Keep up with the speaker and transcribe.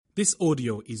This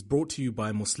audio is brought to you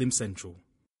by Muslim Central.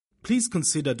 Please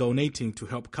consider donating to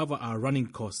help cover our running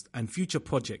costs and future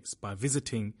projects by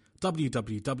visiting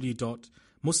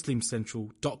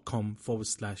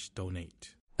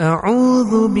www.muslimcentral.com/donate.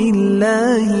 أعوذ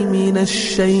بالله من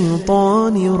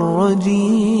الشيطان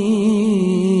الرجيم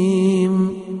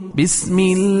بسم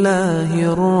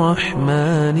الله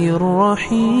الرحمن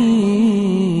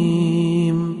الرحيم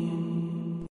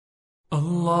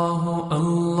الله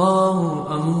الله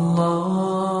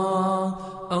الله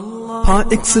الله. Par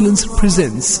Excellence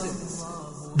presents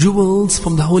Jewels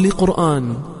from the Holy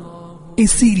Quran, a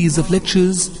series of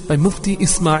lectures by Mufti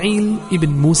Ismail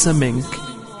ibn Musa Menk.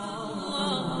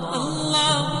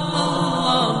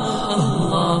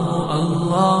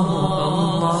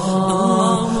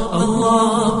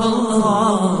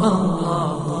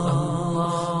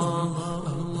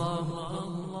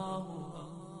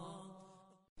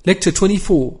 Lecture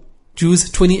 24, Juz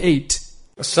 28.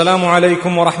 Assalamu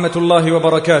alaikum wa rahmatullahi wa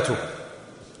barakatuh.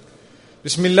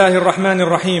 Bismillahir Rahmanir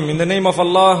Rahim. In the name of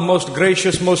Allah, most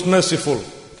gracious, most merciful.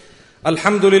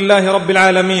 Alhamdulillahi Rabbil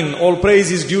Alameen. All praise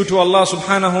is due to Allah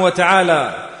subhanahu wa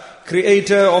ta'ala,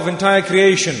 creator of entire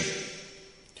creation.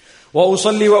 Wa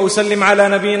usalli wa usallim ala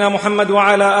nabiyyina Muhammad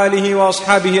wa ala alihi wa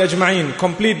ashabihi ajma'in.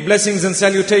 Complete blessings and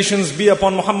salutations be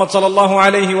upon Muhammad sallallahu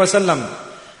alayhi wa sallam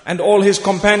and all his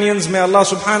companions. May Allah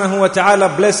subhanahu wa ta'ala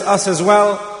bless us as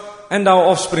well and our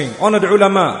offspring. Honored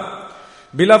ulama,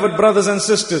 beloved brothers and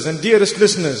sisters and dearest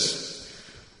listeners,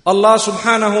 Allah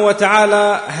subhanahu wa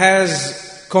ta'ala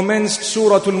has commenced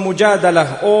Surah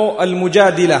Al-Mujadalah or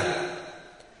Al-Mujadilah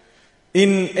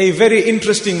in a very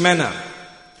interesting manner.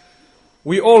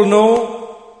 We all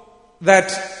know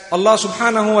that Allah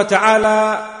subhanahu wa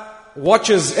ta'ala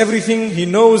watches everything, He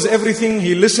knows everything,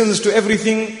 He listens to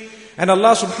everything, and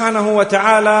Allah subhanahu wa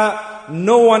ta'ala,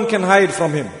 no one can hide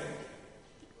from Him.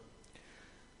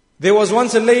 There was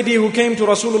once a lady who came to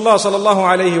Rasulullah sallallahu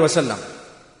alayhi wa sallam.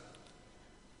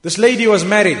 This lady was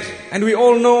married, and we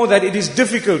all know that it is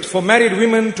difficult for married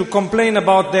women to complain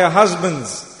about their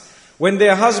husbands when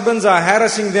their husbands are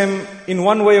harassing them in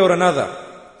one way or another.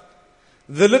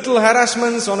 The little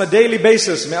harassments on a daily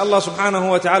basis, may Allah subhanahu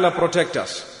wa ta'ala protect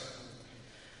us.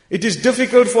 It is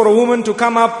difficult for a woman to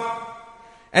come up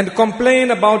and complain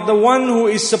about the one who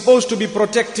is supposed to be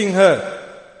protecting her,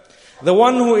 the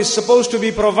one who is supposed to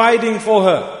be providing for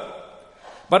her.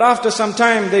 But after some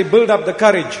time they build up the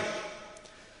courage.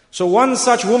 So one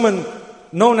such woman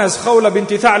known as Khawla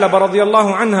binti Tha'laba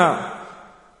radiyallahu anha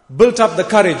built up the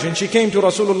courage, and she came to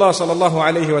Rasulullah sallallahu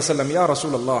alayhi wa sallam. Ya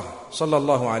Rasulullah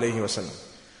sallallahu alayhi wa sallam,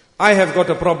 I have got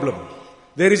a problem.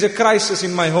 There is a crisis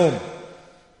in my home.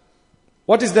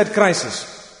 What is that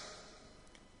crisis?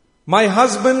 My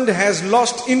husband has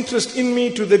lost interest in me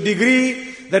to the degree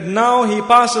that now he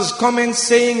passes comments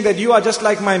saying that you are just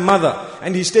like my mother,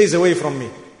 and he stays away from me.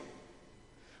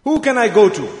 Who can I go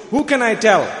to? Who can I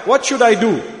tell? What should I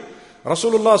do?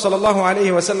 Rasulullah sallallahu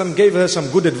alayhi wa sallam gave her some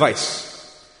good advice.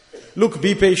 Look,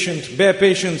 be patient, bear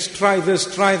patience, try this,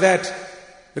 try that.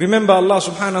 Remember, Allah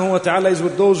subhanahu wa ta'ala is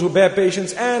with those who bear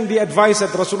patience, and the advice that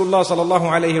Rasulullah sallallahu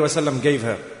alayhi wa sallam gave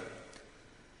her.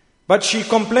 But she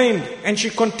complained and she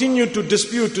continued to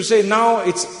dispute, to say, now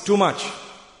it's too much.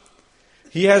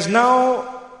 He has now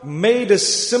made a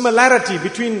similarity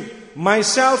between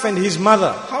myself and his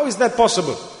mother. How is that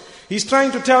possible? He's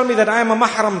trying to tell me that I am a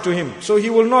mahram to him, so he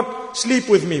will not sleep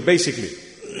with me, basically.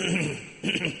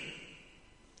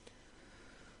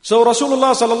 So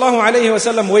Rasulullah sallallahu alayhi wa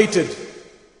sallam waited.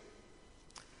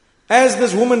 As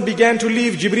this woman began to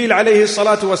leave, Jibreel alayhi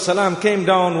salatu wassalam came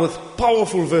down with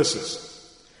powerful verses.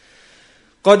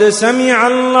 قَدْ سَمِعَ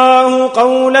اللَّهُ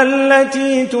قَوْلَ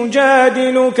الَّتِي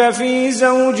تُجَادِلُكَ فِي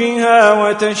زَوْجِهَا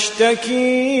وَتَشْتَكِي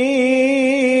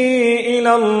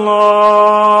إِلَى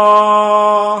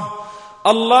اللَّهِ.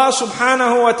 Allah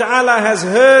subhanahu wa ta'ala has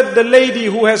heard the lady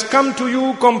who has come to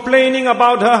you complaining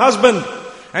about her husband,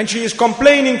 and she is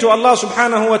complaining to Allah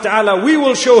subhanahu wa ta'ala. We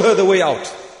will show her the way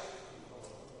out.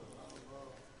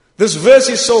 This verse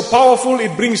is so powerful,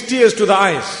 it brings tears to the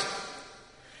eyes.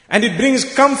 And it brings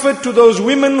comfort to those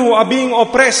women who are being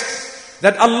oppressed,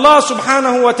 that Allah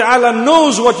subhanahu wa ta'ala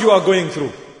knows what you are going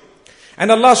through.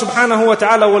 And Allah subhanahu wa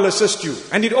ta'ala will assist you.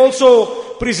 And it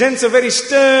also presents a very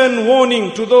stern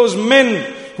warning to those men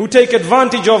who take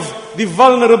advantage of the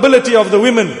vulnerability of the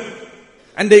women.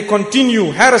 And they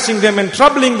continue harassing them and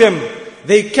troubling them.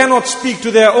 They cannot speak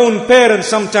to their own parents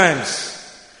sometimes.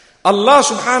 Allah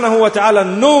subhanahu wa ta'ala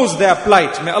knows their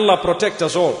plight. May Allah protect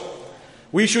us all.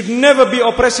 We should never be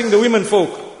oppressing the women folk.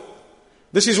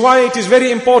 This is why it is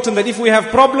very important that if we have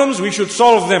problems, we should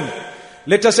solve them.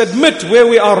 Let us admit where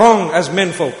we are wrong as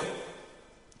men folk.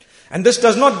 And this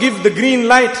does not give the green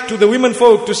light to the women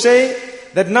folk to say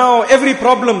that now every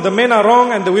problem the men are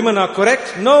wrong and the women are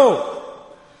correct. No.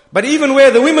 But even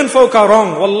where the women folk are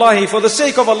wrong, wallahi, for the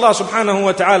sake of Allah subhanahu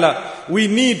wa ta'ala, we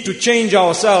need to change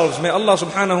ourselves. May Allah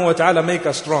subhanahu wa ta'ala make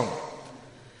us strong.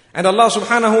 And Allah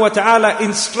subhanahu wa ta'ala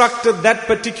instructed that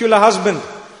particular husband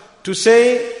to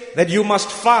say that you must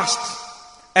fast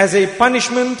as a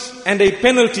punishment and a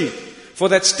penalty for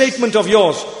that statement of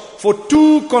yours for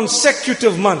 2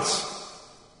 consecutive months.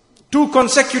 2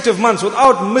 consecutive months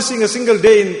without missing a single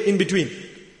day in between.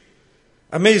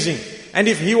 Amazing. And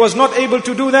if he was not able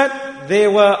to do that, there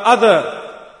were other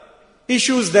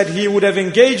issues that he would have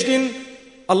engaged in.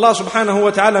 Allah subhanahu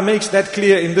wa ta'ala makes that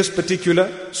clear in this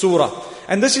particular surah.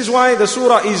 And this is why the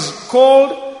surah is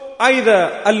called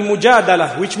either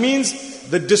Al-Mujadalah, which means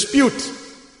the dispute,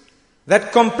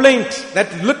 that complaint,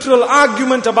 that literal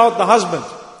argument about the husband,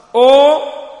 or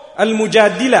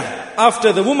Al-Mujadilah,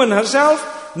 after the woman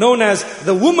herself, known as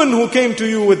the woman who came to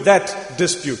you with that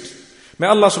dispute. May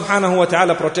Allah subhanahu wa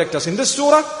ta'ala protect us. In this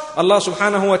surah, Allah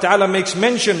subhanahu wa ta'ala makes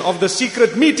mention of the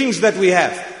secret meetings that we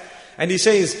have. And He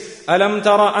says, أَلَمْ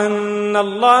تَرَ أَنَّ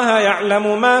اللَّهَ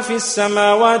يَعْلَمُ مَا فِي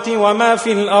السَّمَاوَاتِ وَمَا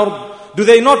فِي الْأَرْضِ. Do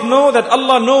they not know that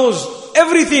Allah knows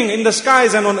everything in the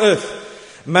skies and on earth?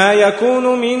 مَا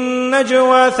يَكُونُ مِن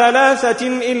نَجْوَى ثَلَاثَةٍ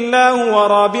إِلَّا هُوَ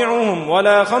رَابِعُهُمْ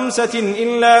وَلَا خَمْسَةٍ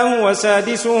إِلَّا هُوَ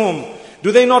سَادِسُهُمْ.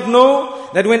 Do they not know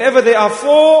that whenever there are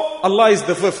 4, Allah is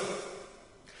the 5th?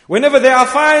 Whenever there are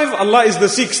 5, Allah is the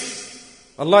 6th.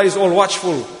 Allah is all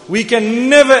watchful. We can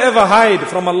never ever hide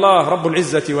from Allah Rabbul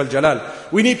Izzati wal Jalal.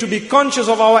 We need to be conscious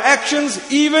of our actions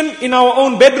even in our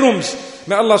own bedrooms.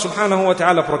 May Allah subhanahu wa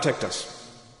ta'ala protect us.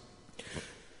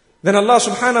 Then Allah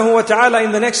subhanahu wa ta'ala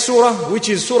in the next surah, which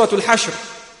is Surah Al-Hashr,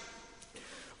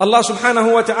 Allah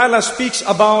subhanahu wa ta'ala speaks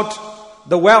about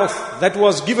the wealth that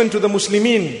was given to the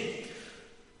Muslimin.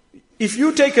 If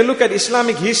you take a look at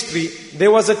Islamic history,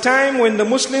 there was a time when the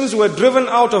Muslims were driven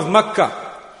out of Mecca.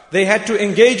 They had to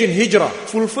engage in hijrah,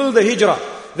 fulfill the hijrah.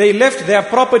 They left their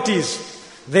properties,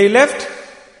 they left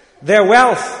their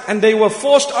wealth, and they were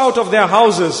forced out of their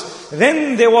houses.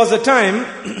 Then there was a time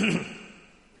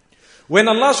when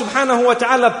Allah subhanahu wa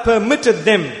ta'ala permitted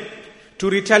them to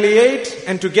retaliate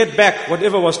and to get back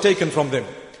whatever was taken from them.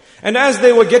 And as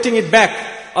they were getting it back,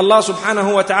 Allah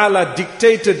subhanahu wa ta'ala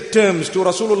dictated terms to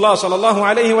Rasulullah sallallahu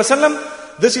alayhi wa sallam.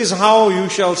 This is how you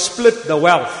shall split the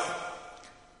wealth.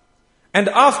 And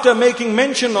after making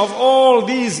mention of all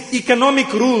these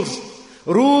economic rules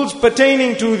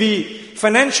pertaining to the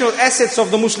financial assets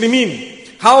of the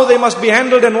Muslimin, how they must be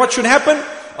handled and what should happen,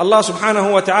 Allah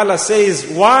subhanahu wa ta'ala says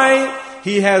why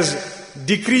He has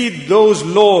decreed those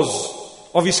laws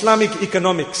of Islamic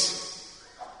economics.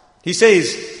 He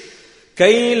says,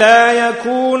 كَيْ لَا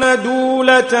يَكُونَ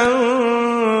دُولَةً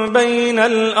بَيْنَ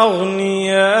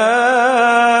الْأَغْنِيَاءِ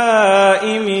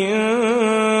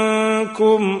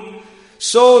مِنْكُمْ,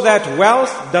 so that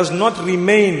wealth does not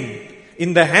remain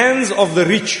in the hands of the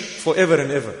rich forever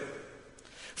and ever.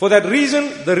 For that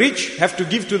reason, the rich have to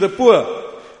give to the poor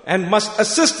and must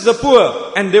assist the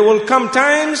poor. And there will come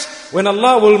times when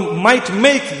Allah might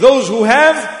make those who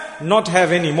have not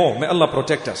have any more. May Allah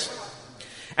protect us.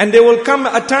 And there will come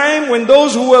a time when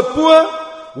those who were poor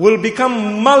will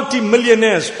become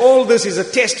multi-millionaires. All this is a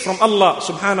test from Allah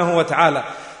subhanahu wa ta'ala.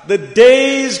 The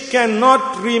days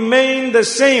cannot remain the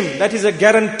same. That is a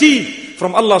guarantee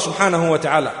from Allah subhanahu wa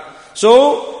ta'ala.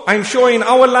 So, I'm sure in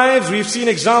our lives we've seen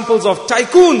examples of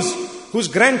tycoons whose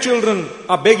grandchildren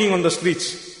are begging on the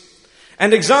streets.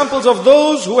 And examples of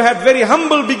those who had very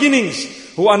humble beginnings,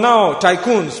 who are now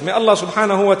tycoons. May Allah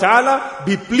subhanahu wa ta'ala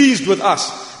be pleased with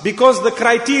us. Because the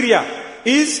criteria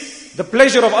is the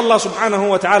pleasure of Allah subhanahu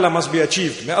wa ta'ala must be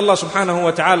achieved. May Allah subhanahu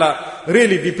wa ta'ala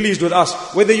really be pleased with us.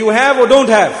 Whether you have or don't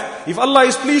have. If Allah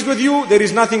is pleased with you, there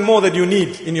is nothing more that you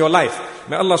need in your life.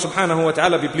 May Allah subhanahu wa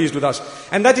ta'ala be pleased with us.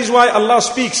 And that is why Allah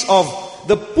speaks of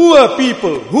the poor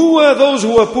people. Who were those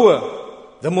who were poor?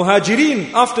 The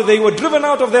Muhajirin, after they were driven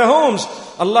out of their homes,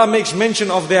 Allah makes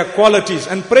mention of their qualities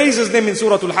and praises them in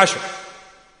Surah Al-Hashr.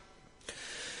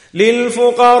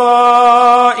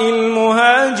 للفقراء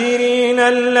المهاجرين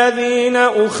الذين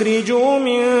أخرجوا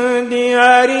من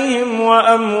ديارهم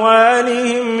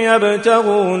وأموالهم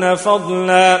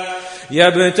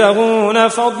يبتغون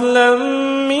فضلا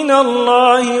من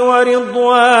الله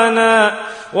ورضوانا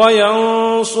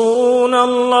وينصرون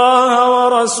الله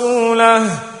ورسوله.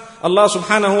 Allah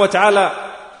subhanahu wa ta'ala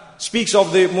speaks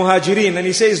of the Muhajirin and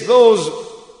He says those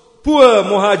poor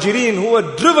Muhajirin who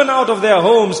were driven out of their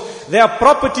homes, their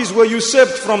properties were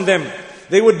usurped from them.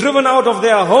 They were driven out of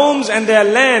their homes and their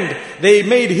land. They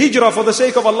made hijrah for the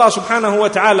sake of Allah subhanahu wa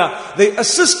ta'ala. They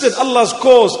assisted Allah's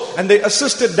cause and they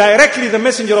assisted directly the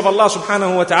messenger of Allah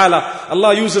subhanahu wa ta'ala.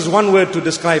 Allah uses one word to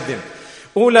describe them.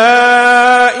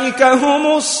 أُولَٰئِكَ هُمُ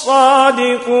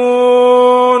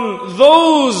الصَّادِقُونَ.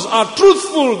 Those are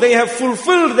truthful. They have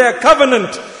fulfilled their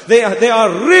covenant. They are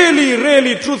really,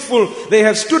 really truthful. They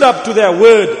have stood up to their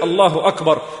word. Allahu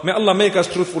Akbar. May Allah make us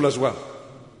truthful as well.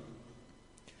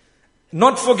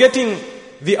 Not forgetting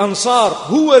the Ansar.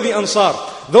 Who were the Ansar?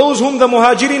 Those whom the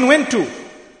Muhajirin went to.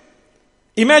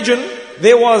 Imagine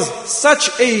there was such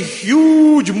a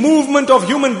huge movement of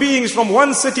human beings from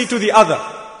one city to the other.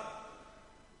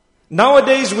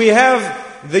 Nowadays we have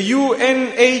the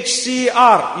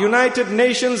UNHCR, United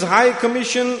Nations High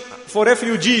Commission for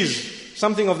Refugees,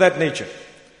 something of that nature,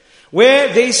 where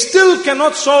they still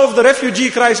cannot solve the refugee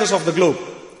crisis of the globe.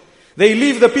 They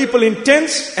leave the people in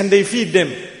tents and they feed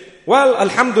them. Well,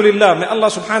 alhamdulillah, may Allah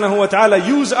subhanahu wa ta'ala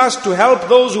use us to help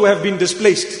those who have been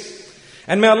displaced.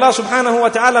 And may Allah subhanahu wa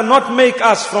ta'ala not make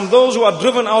us from those who are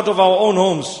driven out of our own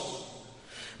homes.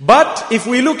 But if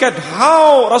we look at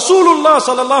how Rasulullah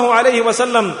sallallahu alayhi wa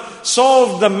sallam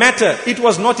solved the matter, it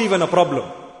was not even a problem.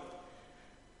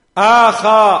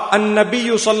 آخى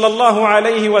النبي صلى الله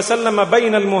عليه وسلم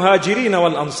بين المهاجرين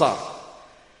والأنصار.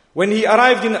 When he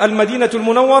arrived in Al-Madinatul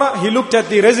Munawwara, he looked at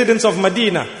the residents of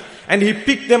Medina and he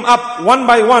picked them up one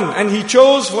by one and he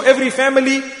chose for every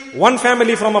family, one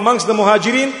family from amongst the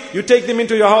Muhajirin, you take them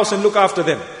into your house and look after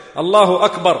them. Allahu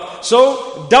Akbar.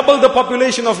 So, double the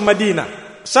population of Medina.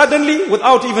 Suddenly,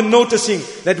 without even noticing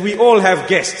that we all have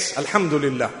guests.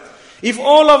 Alhamdulillah. If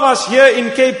all of us here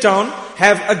in Cape Town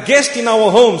have a guest in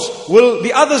our homes, will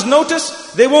the others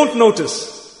notice? They won't notice.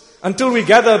 Until we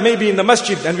gather maybe in the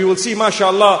masjid and we will see,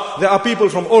 mashallah, there are people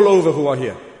from all over who are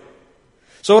here.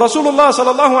 So Rasulullah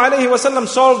sallallahu alayhi wa sallam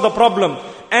solved the problem.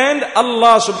 And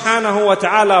Allah subhanahu wa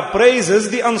ta'ala praises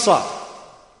the Ansar.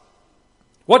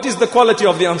 What is the quality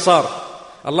of the Ansar?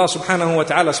 Allah subhanahu wa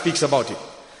ta'ala speaks about it.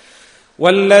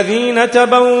 وَالَّذِينَ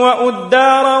تَبَوَّأُوا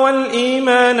الدَّارَ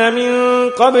وَالْإِيمَانَ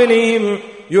مِنْ قَبْلِهِمْ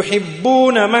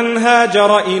يُحِبُّونَ مَنْ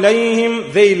هَاجَرَ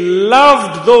إِلَيْهِمْ. They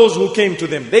loved those who came to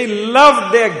them. They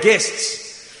loved their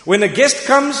guests. When a guest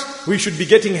comes, we should be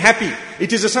getting happy.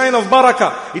 It is a sign of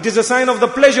barakah. It is a sign of the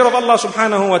pleasure of Allah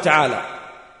subhanahu wa ta'ala.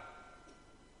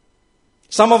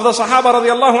 Some of the Sahaba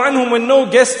radiallahu anhum, when no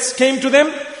guests came to them,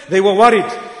 they were worried.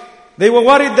 They were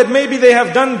worried that maybe they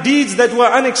have done deeds that were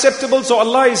unacceptable, so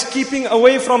Allah is keeping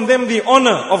away from them the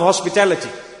honor of hospitality.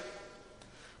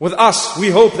 With us, we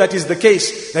hope that is the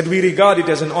case, that we regard it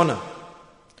as an honor.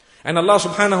 And Allah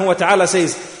subhanahu wa ta'ala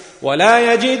says,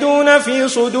 وَلَا يَجِدُونَ فِي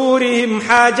صُدُورِهِمْ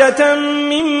حَاجَةً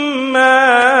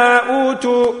مِّمَّا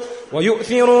أُوتُوا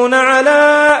وَيُؤْثِرُونَ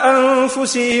عَلَىٰ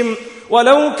أَنفُسِهِمْ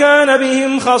وَلَوْ كَانَ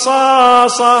بِهِمْ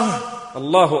خَصَاصَةٌ.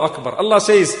 Allahu Akbar. Allah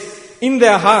says, in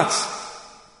their hearts,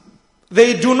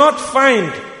 they do not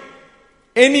find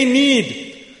any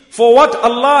need for what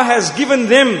Allah has given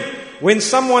them when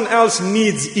someone else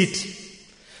needs it.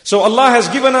 So Allah has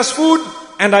given us food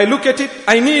and I look at it,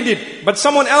 I need it, but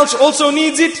someone else also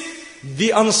needs it.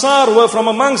 The Ansar were from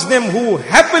amongst them who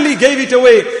happily gave it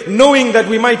away, knowing that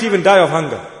we might even die of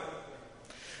hunger.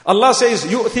 Allah says,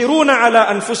 يُؤْثِرُونَ عَلَىٰ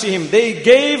أَنفُسِهِمْ. They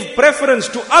gave preference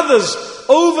to others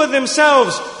over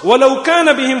themselves. وَلَوْ كَانَ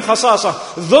بِهِمْ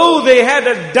خَصَاصَةٌ. Though they had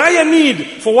a dire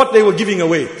need for what they were giving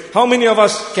away. How many of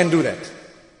us can do that?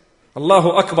 Allahu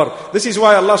Akbar. This is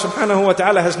why Allah subhanahu wa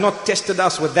ta'ala has not tested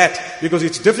us with that, because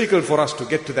it's difficult for us to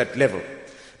get to that level.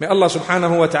 May Allah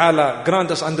subhanahu wa ta'ala grant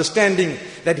us understanding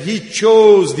that He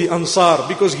chose the Ansar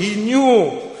because He knew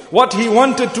what He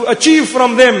wanted to achieve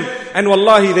from them. And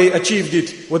wallahi, they achieved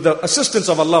it with the assistance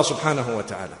of Allah subhanahu wa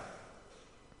ta'ala.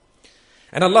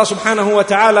 And Allah subhanahu wa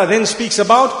ta'ala then speaks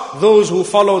about those who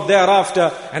followed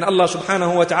thereafter. And Allah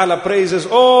subhanahu wa ta'ala praises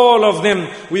all of them.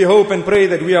 We hope and pray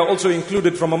that we are also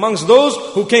included from amongst those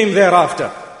who came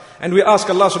thereafter. And we ask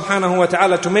Allah subhanahu wa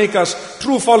ta'ala to make us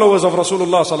true followers of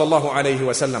Rasulullah sallallahu alayhi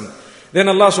wa sallam. Then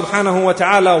Allah subhanahu wa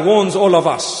ta'ala warns all of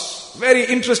us. Very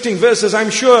interesting verses.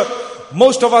 I'm sure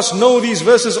most of us know these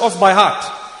verses off by heart.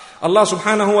 Allah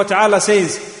subhanahu wa ta'ala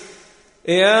says,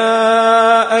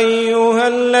 يَا أَيُّهَا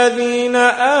الَّذِينَ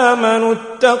آمَنُوا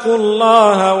اتَّقُوا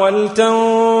اللَّهَ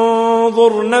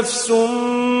وَلْتَنظُرْ نَفْسٌ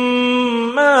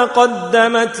مَّا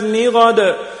قَدَّمَتْ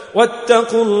لِغَدٍ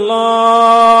وَاتَّقُوا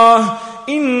اللَّهَ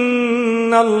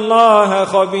إِنَّ اللَّهَ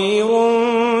خَبِيرٌ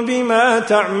بِمَا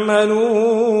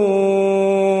تَعْمَلُونَ.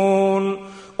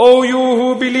 O you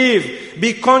who believe,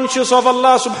 be conscious of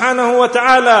Allah subhanahu wa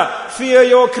ta'ala. Fear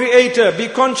your Creator. Be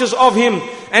conscious of Him.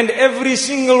 And every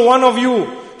single one of you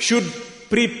should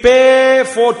prepare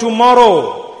for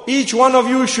tomorrow. Each one of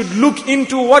you should look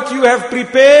into what you have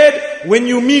prepared when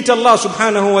you meet Allah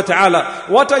subhanahu wa ta'ala.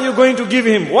 What are you going to give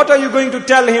Him? What are you going to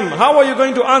tell Him? How are you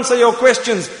going to answer your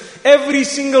questions? Every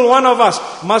single one of us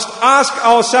must ask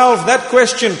ourselves that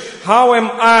question. How am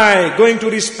I going to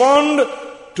respond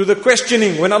to the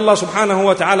questioning when Allah subhanahu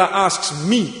wa ta'ala asks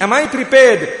me? Am I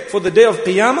prepared for the day of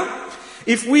Qiyamah?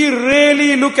 If we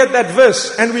really look at that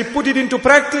verse and we put it into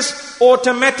practice,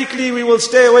 automatically we will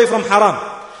stay away from haram.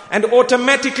 And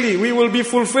automatically we will be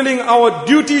fulfilling our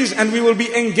duties and we will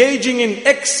be engaging in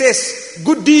excess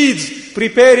good deeds,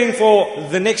 preparing for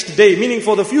the next day, meaning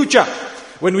for the future,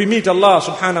 when we meet Allah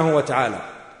subhanahu wa ta'ala.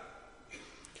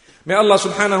 May Allah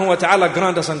subhanahu wa ta'ala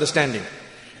grant us understanding.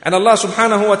 And Allah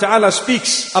subhanahu wa ta'ala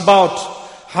speaks about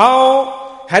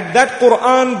how had that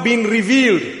Quran been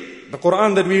revealed, the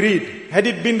Quran that we read, had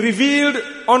it been revealed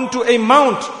onto a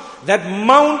mount, that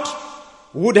mount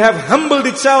would have humbled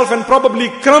itself and probably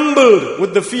crumbled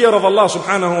with the fear of Allah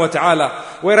subhanahu wa ta'ala.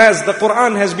 Whereas the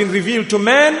Quran has been revealed to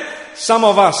man, some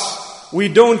of us, we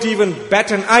don't even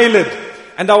bat an eyelid.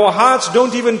 And our hearts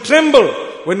don't even tremble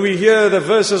when we hear the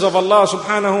verses of Allah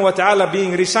subhanahu wa ta'ala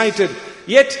being recited.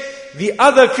 Yet, the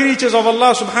other creatures of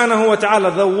Allah subhanahu wa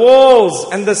ta'ala, the walls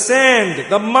and the sand,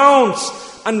 the mounts,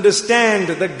 understand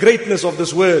the greatness of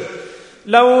this word.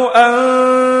 لو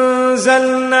أنزلنا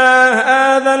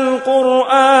هذا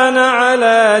القرآن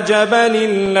على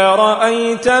جبل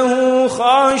لرأيته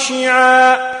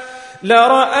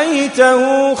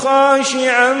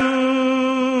خاشعا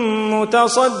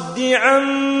متصدعا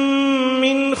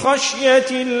من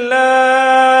خشية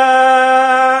الله.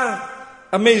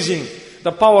 Amazing,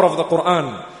 the power of the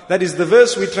Quran. That is the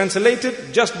verse we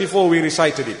translated just before we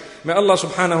recited it. May Allah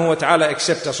subhanahu wa ta'ala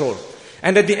accept us all.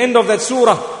 And at the end of that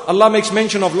surah, Allah makes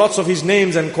mention of lots of His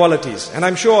names and qualities. And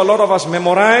I'm sure a lot of us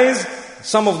memorize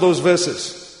some of those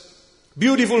verses.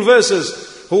 Beautiful verses.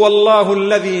 Huwa Allahu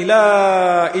alladhi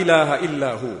la ilaha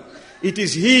illahu. It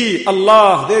is He,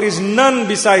 Allah, there is none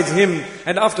besides Him.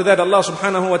 And after that, Allah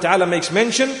subhanahu wa ta'ala makes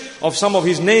mention of some of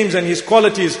His names and His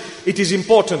qualities. It is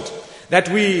important that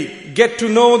we get to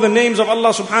know the names of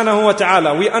Allah subhanahu wa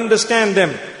ta'ala. We understand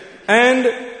them and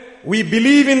we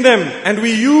believe in them and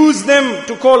we use them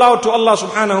to call out to Allah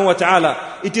subhanahu wa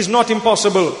ta'ala. It is not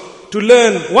impossible to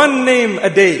learn one name a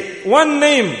day, one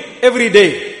name every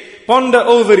day. Ponder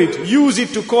over it, use it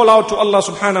to call out to Allah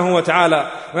subhanahu wa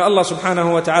ta'ala. May Allah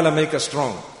subhanahu wa ta'ala make us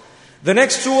strong. The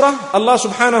next surah, Allah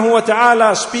subhanahu wa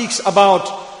ta'ala speaks about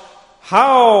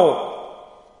how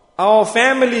our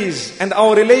families and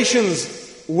our relations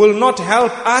will not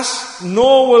help us,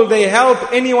 nor will they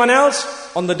help anyone else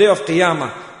on the day of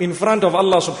Qiyamah in front of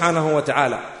Allah subhanahu wa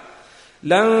ta'ala.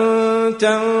 لن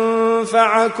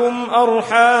تنفعكم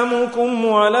أرحامكم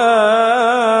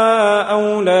ولا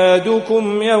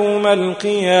أولادكم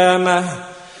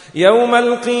يوم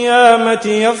القيامة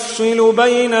يفصل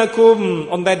بينكم.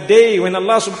 On that day when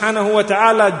Allah subhanahu wa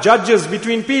ta'ala judges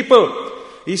between people,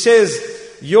 He says,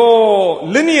 your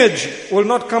lineage will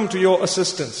not come to your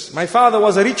assistance. My father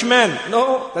was a rich man.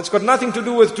 No, that's got nothing to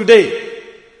do with today.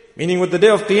 Meaning with the day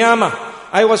of Qiyamah.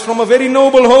 I was from a very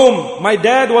noble home. My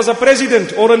dad was a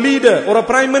president or a leader or a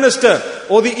prime minister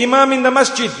or the imam in the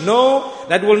masjid. No,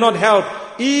 that will not help.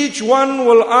 Each one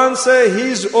will answer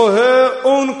his or her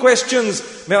own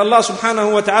questions. May Allah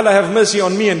subhanahu wa ta'ala have mercy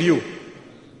on me and you.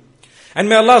 And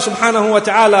may Allah subhanahu wa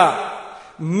ta'ala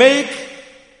make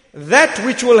that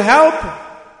which will help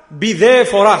be there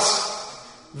for us.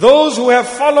 Those who have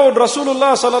followed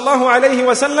Rasulullah sallallahu alayhi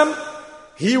wa sallam,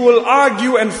 He will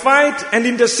argue and fight and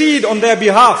intercede on their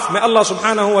behalf. May Allah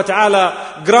subhanahu wa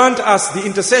ta'ala grant us the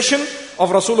intercession of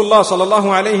Rasulullah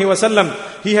sallallahu alayhi wa sallam.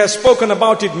 He has spoken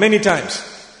about it many times.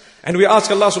 And we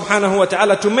ask Allah subhanahu wa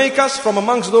ta'ala to make us from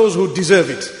amongst those who deserve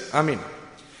it. Ameen.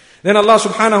 Then Allah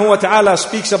subhanahu wa ta'ala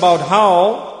speaks about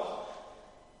how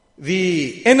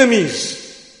the enemies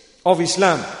of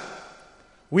Islam,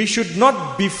 we should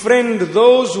not befriend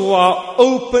those who are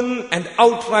open and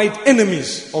outright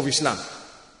enemies of Islam.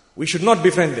 We should not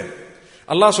befriend them.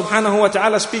 Allah subhanahu wa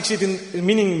ta'ala speaks it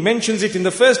meaning mentions it in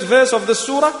the first verse of the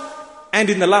surah and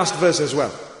in the last verse as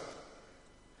well.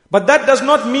 But that does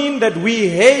not mean that we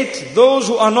hate those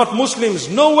who are not Muslims.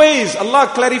 No ways.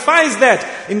 Allah clarifies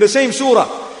that in the same surah.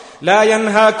 لا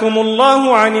ينهاكم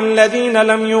الله عن الذين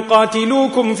لم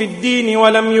يقاتلوكم في الدين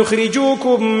ولم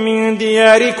يخرجوكم من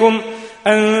دياركم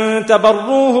أن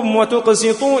تبروهم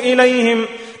وتقسطوا إليهم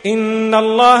إن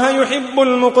الله يحب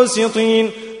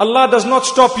المقسطين. Allah does not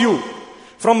stop you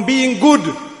from being good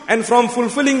and from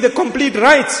fulfilling the complete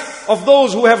rights of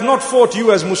those who have not fought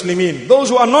you as Muslimin. Those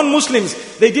who are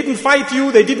non-Muslims, they didn't fight you,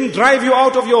 they didn't drive you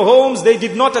out of your homes, they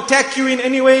did not attack you in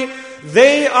any way.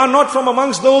 They are not from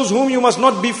amongst those whom you must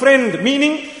not befriend.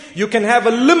 Meaning, you can have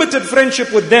a limited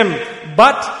friendship with them.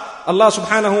 But Allah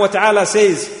subhanahu wa ta'ala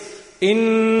says,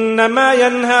 إنما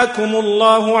ينهاكم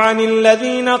الله عن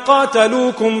الذين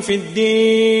قاتلوكم في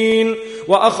الدين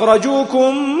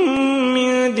وأخرجوكم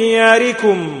من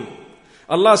دياركم.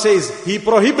 Allah says, He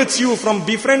prohibits you from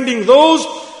befriending those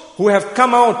who have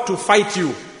come out to fight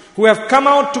you, who have come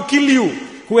out to kill you,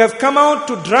 who have come out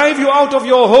to drive you out of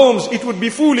your homes. It would be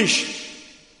foolish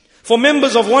for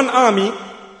members of one army,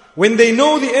 when they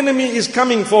know the enemy is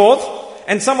coming forth,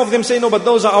 and some of them say, no, but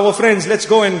those are our friends, let's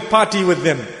go and party with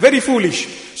them. Very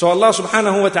foolish. So Allah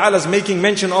subhanahu wa ta'ala is making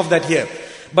mention of that here.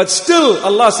 But still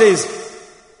Allah says,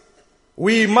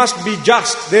 we must be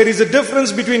just. There is a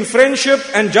difference between friendship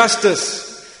and justice.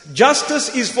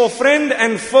 Justice is for friend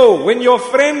and foe. When your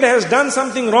friend has done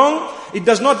something wrong, it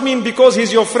does not mean because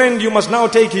he's your friend you must now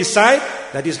take his side.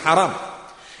 That is haram.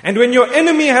 And when your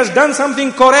enemy has done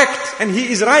something correct and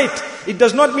he is right, it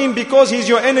does not mean because he's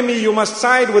your enemy you must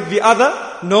side with the other.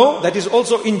 No, that is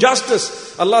also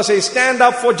injustice. Allah says, stand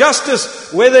up for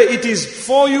justice, whether it is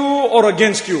for you or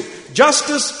against you.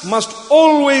 Justice must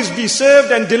always be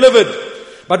served and delivered.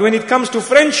 But when it comes to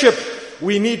friendship,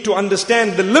 we need to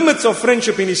understand the limits of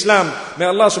friendship in Islam. May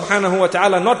Allah subhanahu wa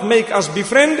ta'ala not make us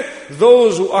befriend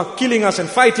those who are killing us and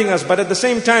fighting us, but at the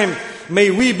same time,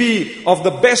 may we be of the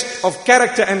best of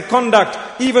character and conduct,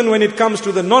 even when it comes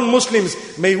to the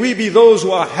non-Muslims. May we be those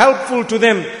who are helpful to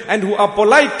them and who are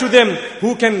polite to them,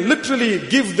 who can literally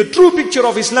give the true picture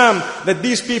of Islam, that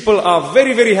these people are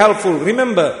very, very helpful.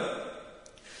 Remember,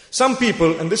 some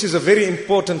people, and this is a very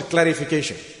important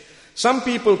clarification, some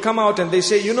people come out and they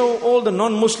say, all the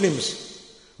non-Muslims,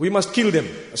 we must kill them.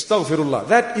 Astaghfirullah.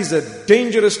 That is a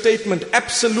dangerous statement,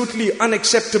 absolutely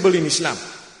unacceptable in Islam.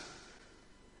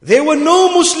 There were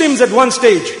no Muslims at one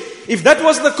stage. If that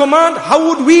was the command, how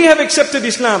would we have accepted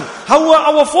Islam? How were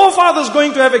our forefathers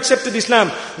going to have accepted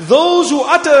Islam? Those who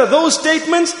utter those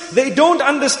statements, they don't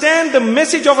understand the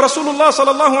message of Rasulullah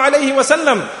sallallahu alaihi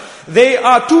wasallam. They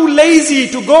are too lazy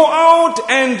to go out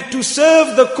and to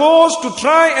serve the cause, to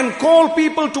try and call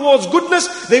people towards goodness.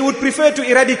 They would prefer to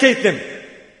eradicate them.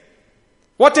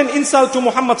 What an insult to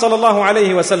Muhammad sallallahu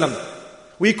alaihi wasallam.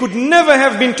 We could never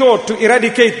have been taught to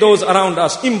eradicate those around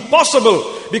us. Impossible.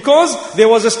 Because there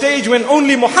was a stage when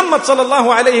only Muhammad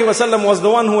sallallahu alaihi wasallam was the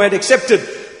one who had accepted,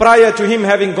 prior to him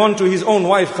having gone to his own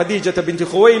wife Khadijah bint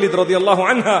Khuwaylid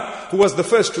radiyallahu anha, who was the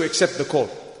first to accept the call.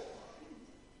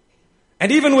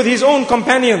 And even with his own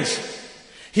companions,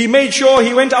 he made sure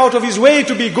he went out of his way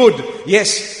to be good.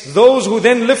 Yes, those who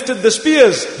then lifted the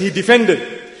spears, he defended.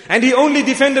 And he only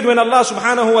defended when Allah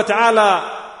subhanahu wa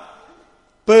ta'ala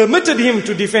permitted him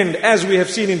to defend, as we have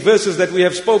seen in verses that we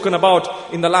have spoken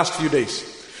about in the last few days.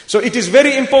 So it is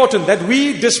very important that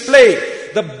we display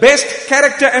the best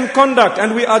character and conduct,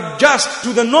 and we are just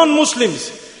to the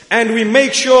non-Muslims, and we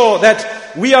make sure that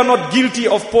we are not guilty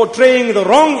of portraying the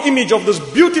wrong image of this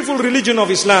beautiful religion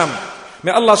of Islam.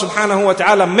 May Allah subhanahu wa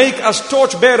ta'ala make us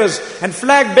torch bearers and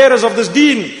flag bearers of this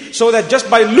deen, so that just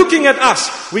by looking at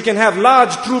us, we can have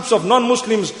large troops of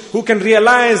non-Muslims who can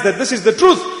realize that this is the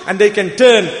truth, and they can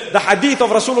turn. The hadith of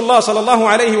Rasulullah sallallahu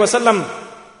alayhi wa sallam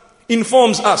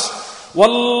informs us,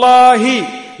 Wallahi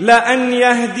la an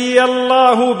yahdiya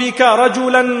Allahu bika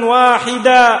rajulan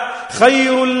wahida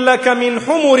khayrun laka min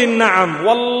humurin na'am.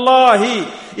 Wallahi,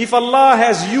 if Allah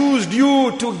has used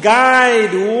you to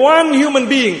guide one human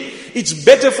being, it's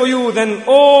better for you than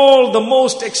all the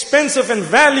most expensive and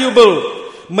valuable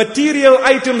material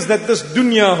items that this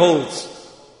dunya holds.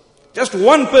 Just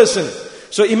one person.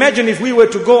 So imagine if we were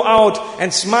to go out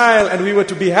and smile, and we were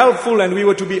to be helpful, and we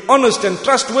were to be honest and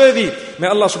trustworthy. May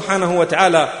Allah subhanahu wa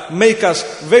ta'ala make us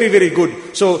very, very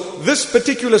good. So this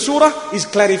particular surah is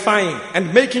clarifying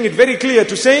and making it very clear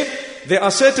to say, there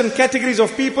are certain categories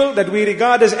of people that we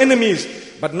regard as enemies,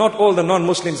 but not all the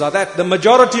non-Muslims are that. The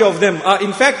majority of them are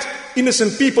in fact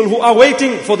innocent people who are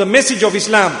waiting for the message of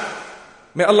Islam.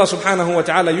 May Allah subhanahu wa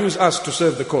ta'ala use us to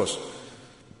serve the cause.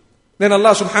 Then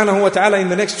Allah subhanahu wa ta'ala in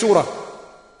the next surah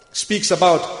speaks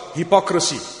about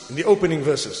hypocrisy in the opening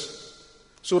verses.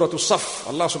 Surah As-Saff,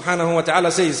 Allah subhanahu wa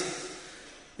ta'ala says,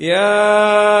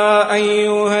 يا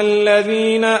أيها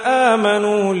الذين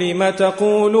آمنوا لم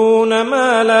تقولون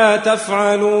ما لا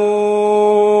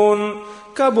تفعلون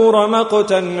كبر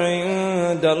مقتا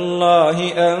عند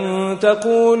الله أن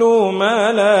تقولوا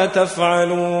ما لا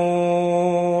تفعلون.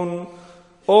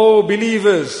 O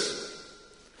believers,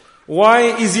 why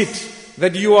is it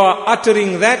that you are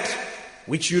uttering that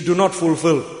which you do not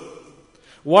fulfill?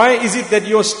 Why is it that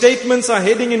your statements are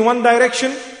heading in one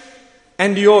direction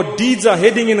and your deeds are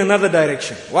heading in another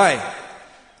direction? Why?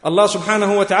 Allah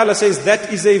subhanahu wa ta'ala says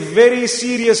that is a very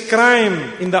serious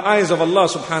crime in the eyes of Allah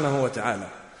subhanahu wa ta'ala.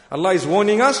 Allah is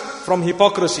warning us from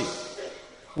hypocrisy.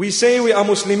 We say we are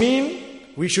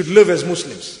Muslimin, we should live as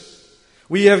Muslims.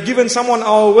 We have given someone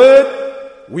our word,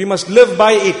 we must live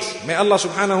by it. May Allah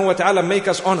subhanahu wa ta'ala make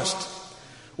us honest.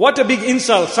 What a big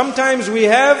insult. Sometimes we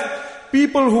have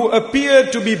people who appear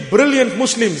to be brilliant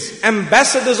Muslims,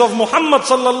 ambassadors of Muhammad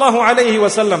sallallahu alayhi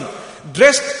wasallam,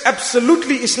 dressed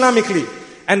absolutely Islamically.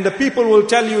 And the people will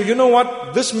tell you, you know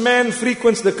what? This man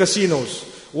frequents the casinos.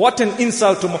 What an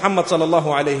insult to Muhammad sallallahu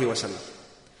alayhi wasallam.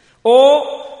 Or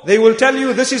they will tell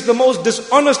you, this is the most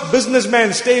dishonest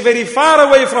businessman. Stay very far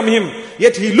away from him.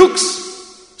 Yet he looks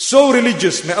so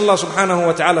religious. May Allah subhanahu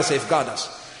wa ta'ala safeguard us.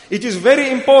 It is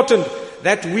very important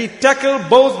that we tackle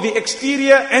both the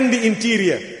exterior and the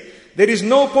interior. There is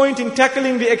no point in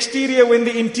tackling the exterior when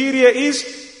the interior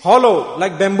is hollow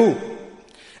like bamboo.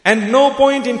 And no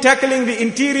point in tackling the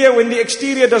interior when the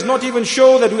exterior does not even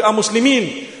show that we are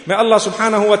Muslimin. May Allah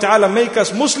subhanahu wa ta'ala make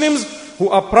us Muslims who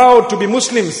are proud to be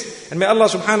Muslims. And may Allah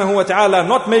subhanahu wa ta'ala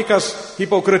not make us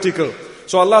hypocritical.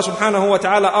 So Allah subhanahu wa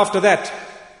ta'ala after that,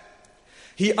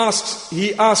 He asks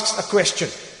a question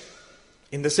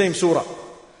in the same surah.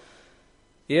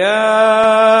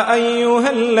 يا أيها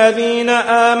الذين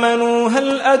آمنوا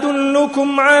هل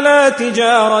أدلكم على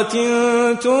تجارة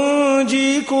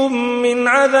تنجيكم من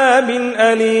عذاب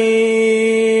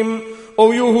أليم.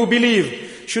 O you who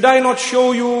believe, should I not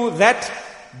show you that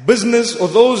business or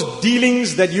those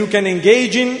dealings that you can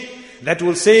engage in that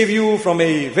will save you from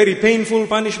a very painful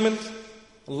punishment?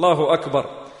 Allahu Akbar.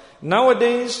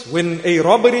 Nowadays, when a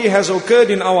robbery has occurred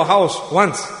in our house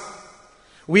once,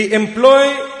 we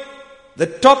employ the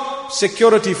top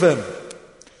security firm.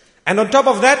 And on top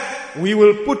of that, we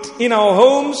will put in our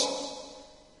homes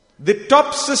the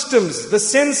top systems, the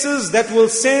sensors that will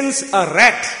sense a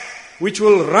rat, which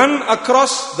will run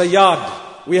across the yard.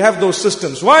 We have those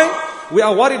systems. Why? We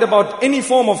are worried about any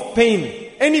form of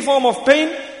pain. Any form of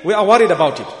pain, we are worried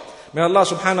about it. May Allah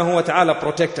subhanahu wa ta'ala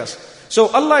protect us. So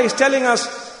Allah is telling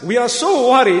us, we are so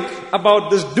worried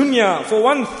about this dunya for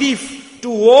one thief to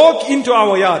walk into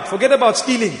our yard. Forget about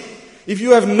stealing. If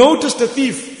you have noticed a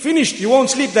thief, finished, you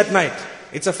won't sleep that night.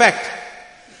 It's a fact.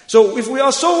 So if we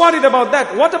are so worried about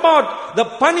that, what about the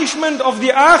punishment of the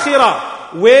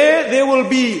akhirah, where there will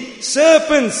be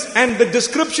serpents and the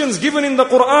descriptions given in the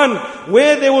Quran,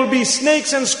 where there will be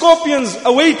snakes and scorpions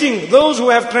awaiting those who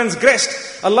have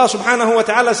transgressed? Allah subhanahu wa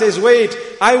ta'ala says, wait,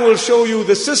 I will show you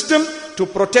the system to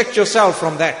protect yourself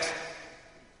from that.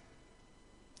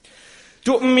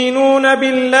 تؤمنون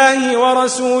بالله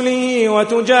ورسوله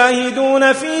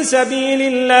وتجاهدون في سبيل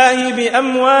الله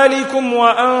بأموالكم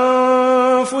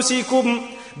وأنفسكم.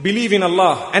 Believe in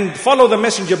Allah and follow the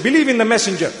messenger. Believe in the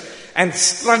messenger and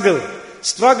struggle.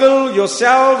 Struggle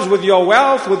yourselves with your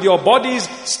wealth, with your bodies.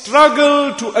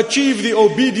 Struggle to achieve the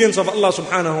obedience of Allah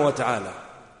subhanahu wa ta'ala.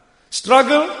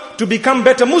 Struggle to become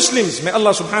better Muslims. May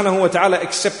Allah subhanahu wa ta'ala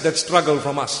accept that struggle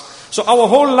from us. So our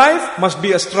whole life must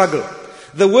be a struggle.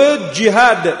 The word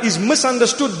jihad is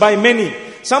misunderstood by many,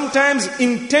 sometimes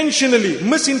intentionally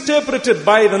misinterpreted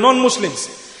by the non-Muslims.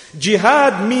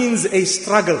 Jihad means a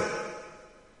struggle.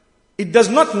 It does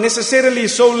not necessarily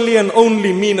solely and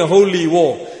only mean a holy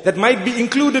war. That might be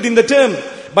included in the term,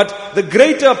 but the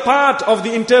greater part of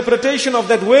the interpretation of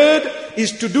that word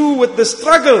is to do with the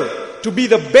struggle to be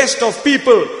the best of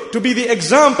people, to be the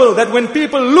example that when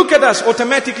people look at us,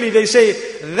 automatically they say,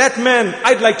 that man,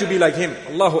 I'd like to be like him.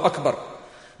 Allahu Akbar.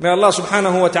 May Allah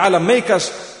subhanahu wa ta'ala make us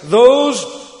those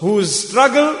whose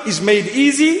struggle is made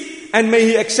easy, and may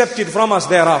He accept it from us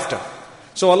thereafter.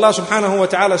 So Allah subhanahu wa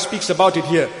ta'ala speaks about it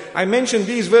here. I mentioned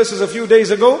these verses a few days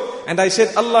ago, and I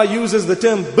said Allah uses the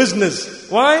term business.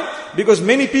 Why? Because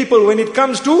many people, when it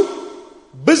comes to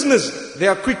business, they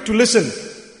are quick to listen.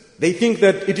 They think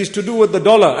that it is to do with the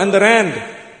dollar and the rand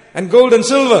and gold and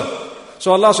silver.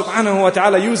 So Allah subhanahu wa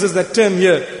ta'ala uses that term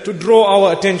here to draw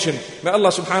our attention. May Allah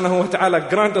subhanahu wa ta'ala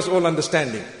grant us all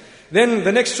understanding. Then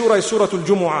the next surah is Surah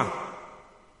Al-Jumu'ah,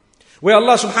 where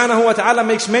Allah subhanahu wa ta'ala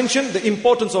makes mention the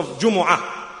importance of Jumu'ah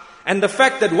and the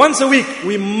fact that once a week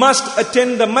we must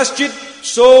attend the masjid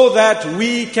so that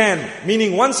we can.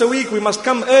 Meaning once a week we must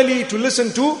come early to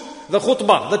listen to the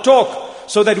khutbah, the talk,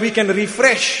 so that we can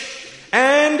refresh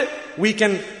and we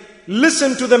can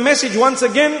listen to the message once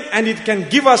again, and it can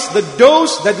give us the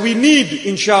dose that we need,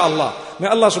 insha'Allah. May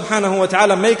Allah subhanahu wa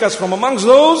ta'ala make us from amongst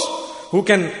those who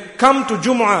can come to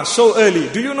Jumu'ah so early.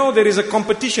 Do you know there is a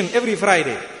competition every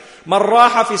Friday مَنْ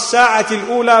رَاحَ فِي السَّاعَةِ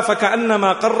الْأُولَى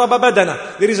فَكَأَنَّمَا قَرَّبَ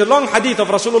بَدَنَهُ. There is a long hadith of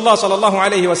Rasulullah sallallahu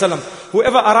alayhi wa sallam.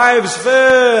 Whoever arrives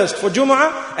first for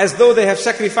Jumu'ah, as though they have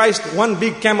sacrificed one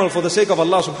big camel for the sake of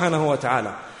Allah subhanahu wa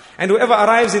ta'ala. And whoever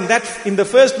arrives in the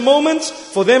first moments,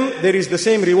 for them there is the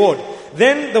same reward.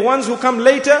 Then the ones who come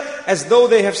later, as though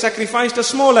they have sacrificed a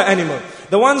smaller animal.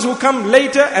 The ones who come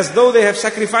later, as though they have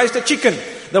sacrificed a chicken.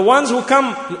 The ones who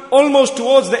come almost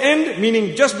towards the end,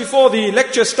 meaning just before the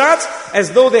lecture starts,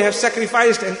 as though they have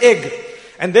sacrificed an egg.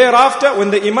 And thereafter,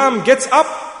 when the Imam gets up,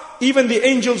 even the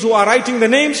angels who are writing the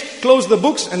names close the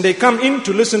books and they come in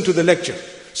to listen to the lecture.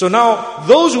 So now,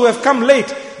 those who have come late,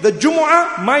 the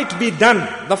Jumu'ah might be done.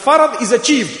 The Farad is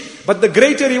achieved. But the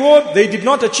greater reward, they did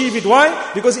not achieve it.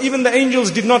 Why? Because even the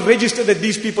angels did not register that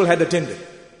these people had attended.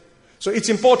 So it's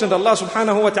important. Allah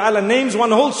subhanahu wa ta'ala names one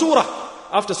whole surah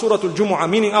after Suratul Jumu'ah,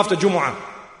 meaning after Jumu'ah.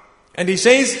 And He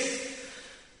says,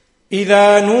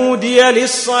 إِذَا نُودِيَ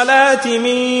لِلصَّلَاةِ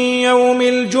مِنْ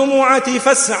يَوْمِ الْجُمُعَةِ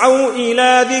فَاسْعَوْا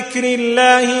إِلَى ذِكْرِ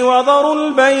اللَّهِ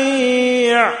وَذَرُوا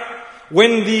الْبَيْعَ.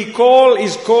 When the call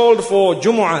is called for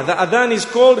Jumu'ah, the adhan is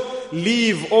called,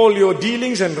 leave all your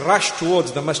dealings and rush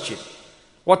towards the masjid.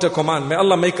 What a command. May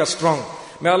Allah make us strong.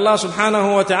 May Allah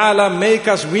subhanahu wa ta'ala make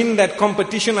us win that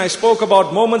competition I spoke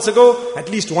about moments ago, at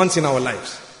least once in our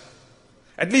lives.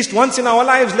 At least once in our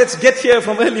lives, let's get here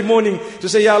from early morning to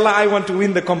say, Ya Allah, I want to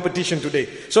win the competition today.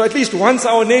 So at least once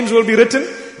our names will be written,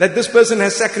 that this person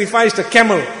has sacrificed a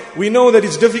camel. We know that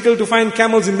it's difficult to find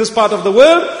camels in this part of the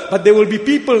world, but there will be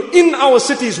people in our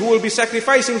cities who will be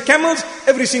sacrificing camels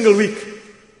every single week.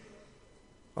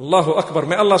 Allahu Akbar.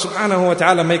 May Allah subhanahu wa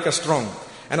ta'ala make us strong.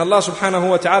 And Allah subhanahu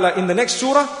wa ta'ala in the next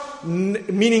surah,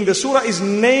 meaning the surah is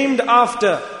named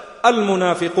after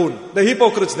Al-Munafiqun, the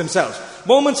hypocrites themselves.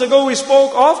 Moments ago we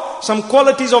spoke of some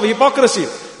qualities of hypocrisy.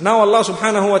 Now Allah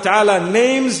subhanahu wa ta'ala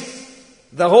names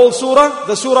the whole surah,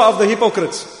 the surah of the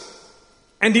hypocrites.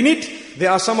 And in it, there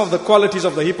are some of the qualities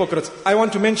of the hypocrites. I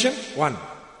want to mention one.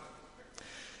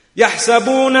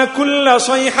 يَحْسَبُونَ كُلَّ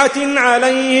صَيْحَةٍ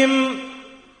عَلَيْهِمْ.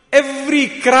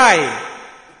 Every cry,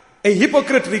 a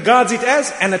hypocrite regards it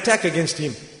as an attack against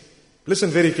him. Listen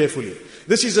very carefully.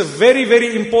 This is a very,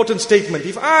 very important statement.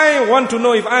 If I want to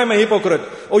know if I am a hypocrite,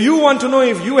 or you want to know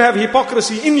if you have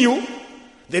hypocrisy in you,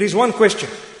 there is one question.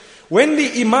 When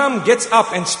the Imam gets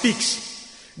up and speaks,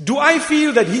 do I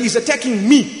feel that he is attacking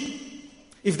me?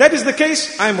 If that is the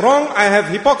case, I am wrong, I have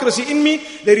hypocrisy in me,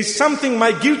 there is something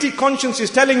my guilty conscience is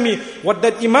telling me, what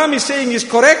that Imam is saying is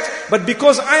correct, but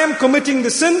because I am committing the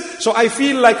sin, so I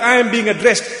feel like I am being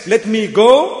addressed. Let me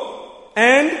go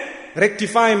and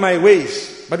rectify my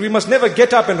ways. But we must never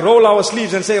get up and roll our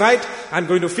sleeves and say, right, I'm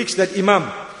going to fix that Imam.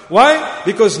 Why?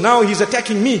 Because now he's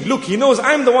attacking me. Look, he knows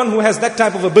I'm the one who has that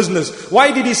type of a business.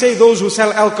 Why did he say those who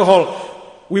sell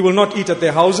alcohol, we will not eat at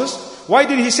their houses? Why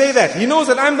did he say that? He knows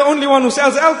that I'm the only one who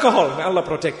sells alcohol. May Allah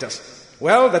protect us.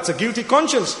 Well, that's a guilty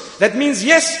conscience. That means,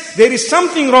 yes, there is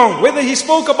something wrong. Whether he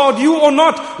spoke about you or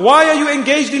not, why are you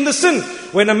engaged in the sin?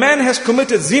 When a man has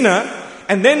committed zina,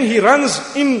 and then he runs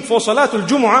in for Salatul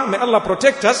Jumu'ah, may Allah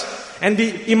protect us, and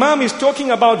the Imam is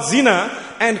talking about zina,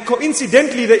 and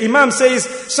coincidentally the Imam says,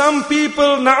 some people,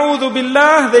 na'udhu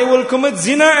billah, they will commit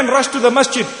zina and rush to the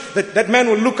masjid. That man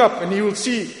will look up and he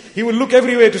will look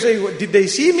everywhere to say, did they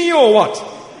see me or what?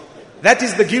 That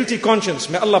is the guilty conscience.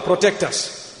 May Allah protect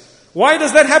us. Why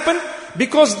does that happen?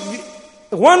 Because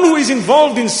the one who is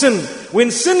involved in sin, when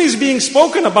sin is being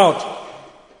spoken about,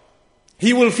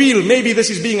 he will feel maybe this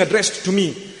is being addressed to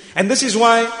me. And this is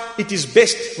why it is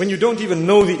best when you don't even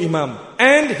know the Imam.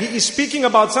 And he is speaking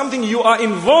about something you are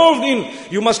involved in.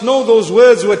 You must know those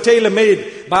words were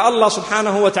tailor-made by Allah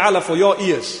subhanahu wa ta'ala for your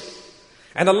ears.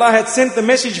 And Allah had sent the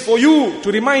message for you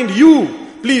to remind you,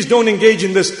 please don't engage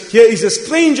in this. Here is a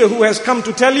stranger who has come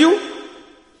to tell you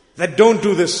that don't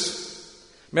do this.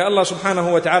 May Allah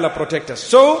subhanahu wa ta'ala protect us.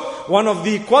 So, one of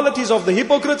the qualities of the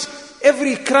hypocrites,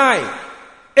 every cry,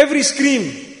 every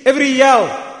scream, every yell,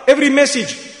 every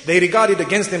message, they regard it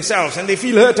against themselves and they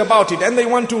feel hurt about it and they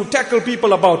want to tackle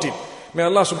people about it. May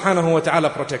Allah subhanahu wa ta'ala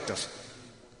protect us.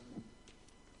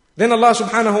 Then Allah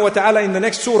subhanahu wa ta'ala in the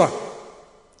next surah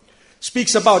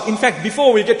speaks about, in fact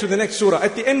before we get to the next surah,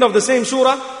 at the end of the same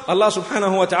surah, Allah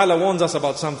subhanahu wa ta'ala warns us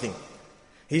about something.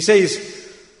 He says,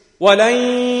 وَلَن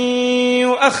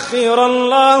يُؤَخِّرَ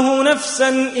اللَّهُ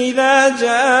نَفْسًا إِذَا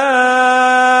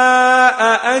جَاءَ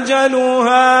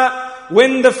أَجَلُهَا.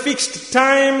 When the fixed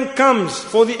time comes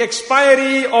for the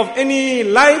expiry of any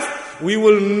life, we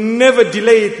will never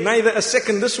delay it, neither a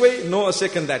second this way, nor a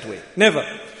second that way. Never.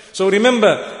 So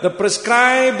remember, the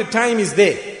prescribed time is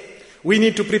there. We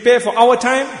need to prepare for our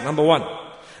time, number one.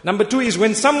 Number 2 is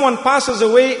when someone passes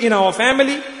away in our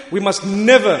family, we must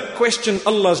never question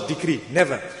Allah's decree.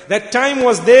 Never. That time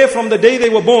was there from the day they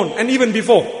were born and even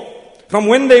before. From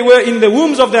when they were in the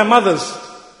wombs of their mothers,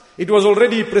 it was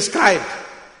already prescribed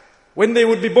when they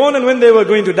would be born and when they were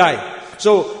going to die.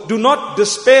 So do not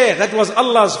despair. That was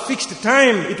Allah's fixed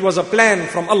time. It was a plan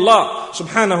from Allah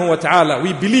subhanahu wa ta'ala.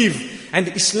 We believe. And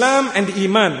Islam and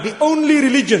Iman, the only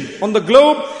religion on the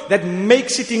globe that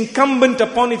makes it incumbent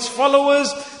upon its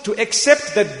followers to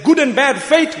accept that good and bad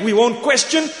fate, we won't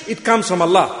question, it comes from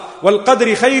Allah.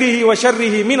 وَالْقَدْرِ خَيْرِهِ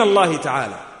وَشَرِّهِ مِنَ اللَّهِ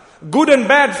تَعَالَى. Good and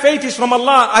bad fate is from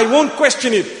Allah. I won't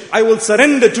question it. I will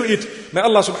surrender to it. May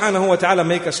Allah subhanahu wa ta'ala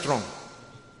make us strong.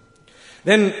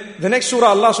 Then the next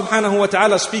surah, Allah subhanahu wa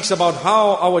ta'ala speaks about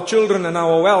how our children and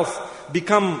our wealth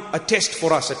become a test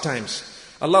for us at times.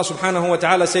 Allah subhanahu wa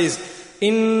ta'ala says,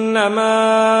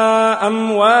 إِنَّمَا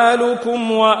أَمْوَالُكُمْ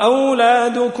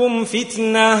وَأَوْلَادُكُمْ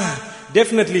فِتْنَةٌ.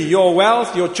 Definitely your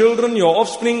wealth, your children, your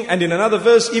offspring, and in another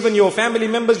verse, even your family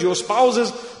members, your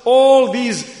spouses, all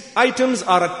these items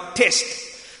are a test.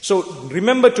 So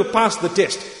remember to pass the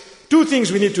test. 2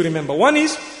 things we need to remember. One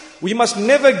is, we must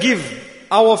never give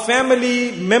our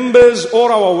family members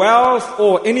or our wealth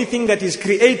or anything that is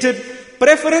created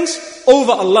preference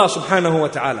over Allah subhanahu wa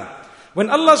ta'ala. When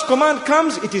Allah's command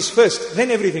comes, it is first,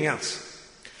 then everything else.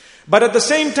 But at the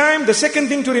same time, the second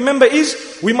thing to remember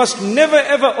is, we must never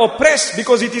ever oppress,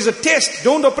 because it is a test.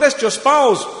 Don't oppress your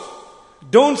spouse.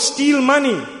 Don't steal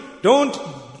money. Don't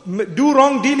do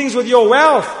wrong dealings with your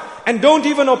wealth. And don't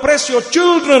even oppress your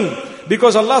children.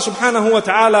 Because Allah subhanahu wa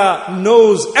ta'ala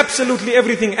knows absolutely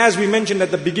everything, as we mentioned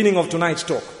at the beginning of tonight's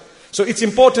talk. So it's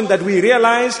important that we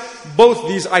realize both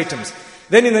these items.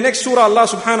 Then in the next surah, Allah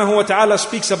subhanahu wa ta'ala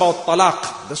speaks about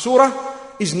talaq. The surah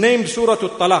is named Surah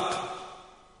Talaq.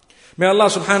 May Allah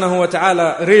subhanahu wa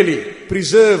ta'ala really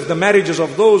preserve the marriages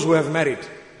of those who have married.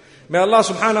 May Allah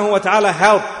subhanahu wa ta'ala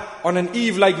help on an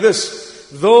eve like this.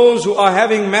 Those who are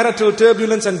having marital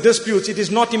turbulence and disputes, it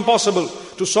is not impossible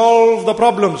to solve the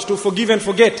problems, to forgive and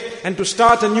forget, and to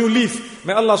start a new leaf.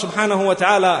 May Allah subhanahu wa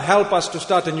ta'ala help us to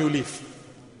start a new leaf.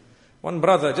 One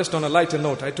brother, just on a lighter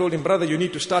note, I told him, brother, you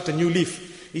need to start a new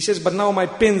leaf. He says, but now my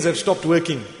pens have stopped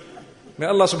working. May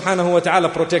Allah subhanahu wa ta'ala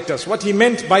protect us. What he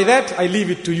meant by that, I leave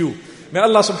it to you. May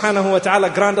Allah subhanahu wa ta'ala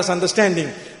grant us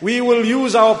understanding. We will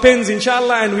use our pens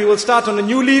inshallah, and we will start on a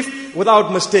new leaf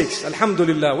without mistakes.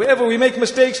 Alhamdulillah. Wherever we make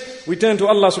mistakes, we turn to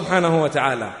Allah subhanahu wa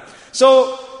ta'ala.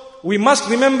 So, we must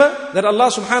remember that Allah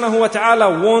subhanahu wa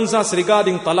ta'ala warns us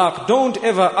regarding talaq. Don't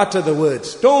ever utter the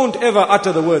words. Don't ever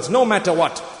utter the words, no matter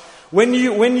what. When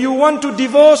you want to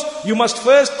divorce, you must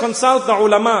first consult the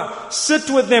ulama, sit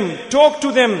with them, talk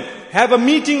to them, have a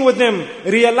meeting with them,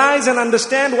 realize and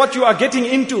understand what you are getting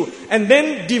into, and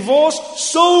then divorce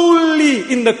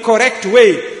solely in the correct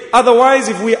way. Otherwise,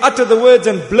 if we utter the words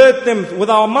and blurt them with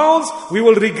our mouths, we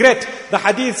will regret. The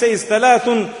hadith says, ثَلَاثٌ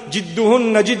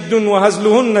جِدُّهُنَّ جِدٌّ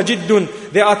وَهَزْلُهُنَّ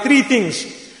جِدٌّ. There are 3 things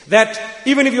that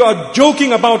even if you are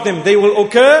joking about them, they will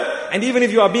occur, and even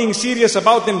if you are being serious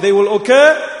about them, they will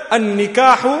occur.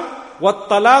 An-nikahu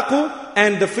wat-talaqu,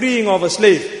 and the freeing of a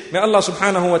slave. May Allah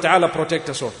subhanahu wa ta'ala protect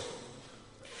us all.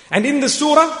 And in the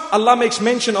surah, Allah makes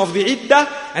mention of the iddah,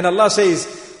 and Allah says,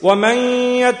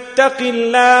 وَمَن يَتَّقِ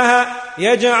اللَّهَ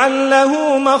يَجْعَلْ لَهُ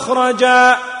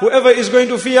مَخْرَجًا. Whoever is going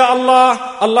to fear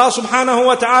Allah, Allah subhanahu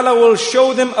wa ta'ala will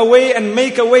show them a way and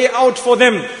make a way out for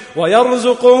them.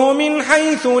 وَيَرْزُقُهُ مِنْ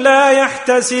حَيْثُ لَا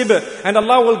يَحْتَسِبُ. And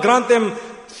Allah will grant them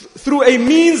through a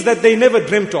means that they never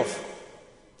dreamt of.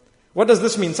 What does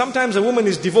this mean? Sometimes a woman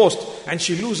is divorced and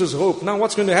she loses hope. Now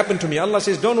what's going to happen to me? Allah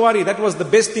says, don't worry, that was the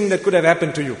best thing that could have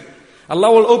happened to you. Allah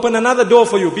will open another door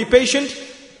for you. Be patient.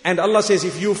 And Allah says,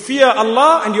 if you fear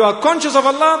Allah and you are conscious of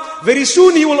Allah, very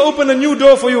soon He will open a new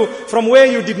door for you from where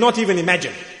you did not even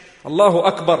imagine. Allahu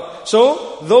Akbar.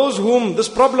 So, those whom this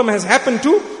problem has happened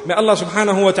to, may Allah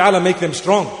subhanahu wa ta'ala make them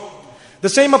strong. The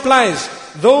same applies.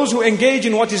 Those who engage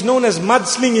in what is known as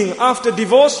mudslinging after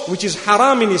divorce, which is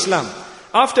haram in Islam.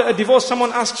 After a divorce,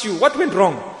 someone asks you, what went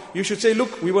wrong? You should say,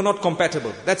 look, we were not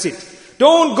compatible. That's it.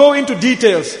 Don't go into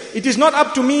details. It is not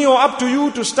up to me or up to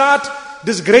you to start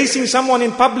disgracing someone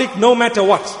in public, no matter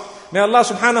what. May Allah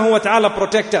subhanahu wa ta'ala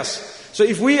protect us. So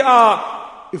if we are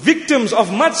victims of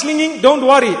mudslinging, don't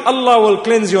worry. Allah will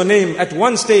cleanse your name at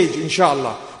one stage,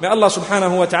 inshallah. May Allah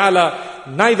subhanahu wa ta'ala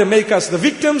neither make us the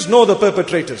victims nor the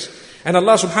perpetrators. And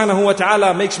Allah subhanahu wa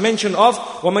ta'ala makes mention of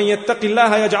وَمَنْ يَتَّقِ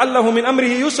اللَّهَ يَجْعَلْ لَهُ مِنْ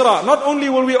أَمْرِهِ يُسْرًا. Not only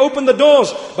will we open the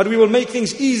doors, but we will make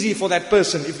things easy for that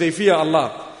person if they fear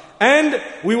Allah. And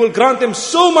we will grant them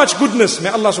so much goodness. May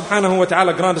Allah subhanahu wa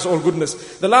ta'ala grant us all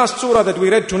goodness. The last surah that we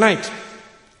read tonight,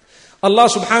 Allah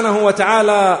subhanahu wa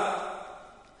ta'ala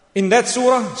in that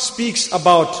surah speaks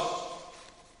about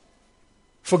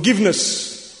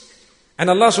forgiveness. And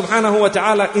Allah subhanahu wa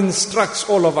ta'ala instructs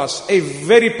all of us, a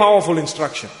very powerful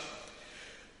instruction.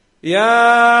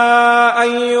 يا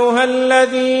أيها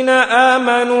الذين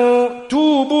آمنوا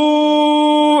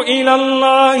توبوا إلى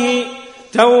الله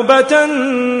توبة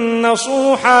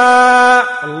نصوحا.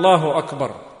 Allahu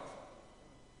Akbar.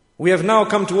 We have now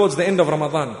come towards the end of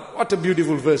Ramadan. What a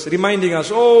beautiful verse, reminding us,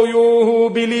 oh you who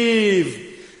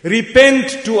believe,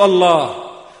 repent to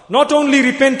Allah. Not only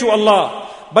repent to Allah,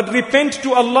 but repent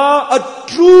to Allah a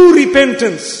true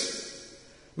repentance.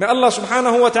 May Allah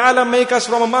subhanahu wa ta'ala make us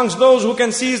from amongst those who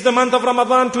can seize the month of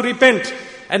Ramadan to repent.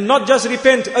 And not just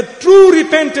repent, a true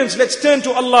repentance. Let's turn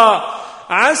to Allah.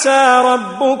 عَسَى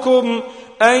رَبُّكُمْ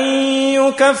أَن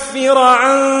يُكَفِّرَ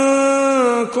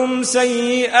عَنكُمْ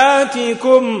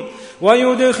سَيِّئَاتِكُمْ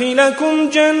وَيُدْخِلَكُمْ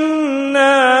جَنَّاتٍ.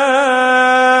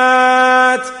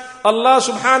 Allah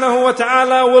subhanahu wa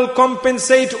ta'ala will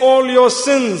compensate all your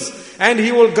sins and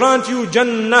He will grant you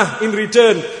Jannah in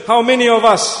return. How many of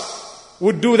us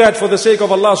would do that for the sake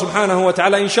of Allah subhanahu wa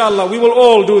ta'ala? Inshallah, we will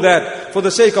all do that for the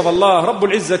sake of Allah,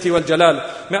 Rabbul Izzati wal Jalal.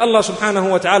 May Allah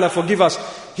subhanahu wa ta'ala forgive us.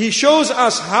 He shows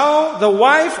us how the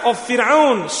wife of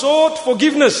Fir'aun sought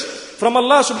forgiveness from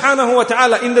Allah subhanahu wa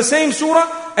ta'ala in the same surah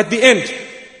at the end.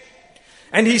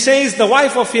 And He says the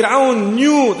wife of Fir'aun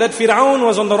knew that Fir'aun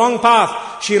was on the wrong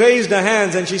path. She raised her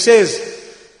hands and she says,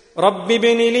 رب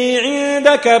ابن لي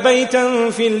عندك بيتا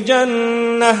في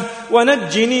الجنة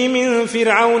ونجني من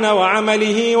فرعون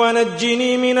وعمله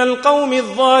ونجني من القوم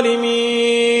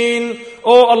الظالمين.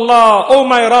 Oh Allah, oh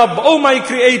my Rabb, oh my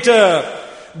Creator,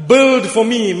 build for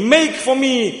me, make for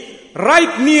me,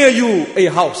 right near you a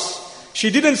house. She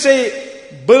didn't say,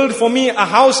 build for me a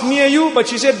house near you, but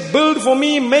she said, build for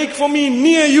me, make for me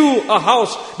near you a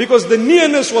house, because the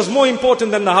nearness was more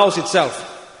important than the house itself.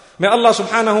 May Allah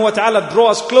subhanahu wa ta'ala draw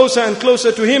us closer and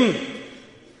closer to Him.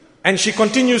 And she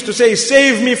continues to say,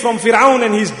 save me from Fir'aun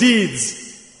and his deeds,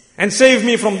 and save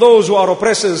me from those who are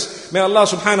oppressors. May Allah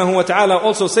subhanahu wa ta'ala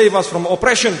also save us from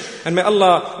oppression, and may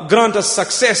Allah grant us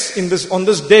success on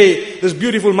this day, this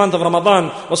beautiful month of Ramadan.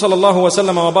 Wa sallallahu wa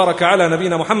sallama wa baraka ala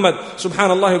nabina Muhammad.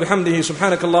 Subhanallah wa bihamdihi,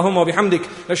 subhanakallahumma wa bihamdik,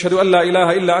 nashhadu an la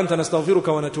ilaha illa anta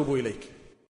nastaghfiruka wa natubu ilayk.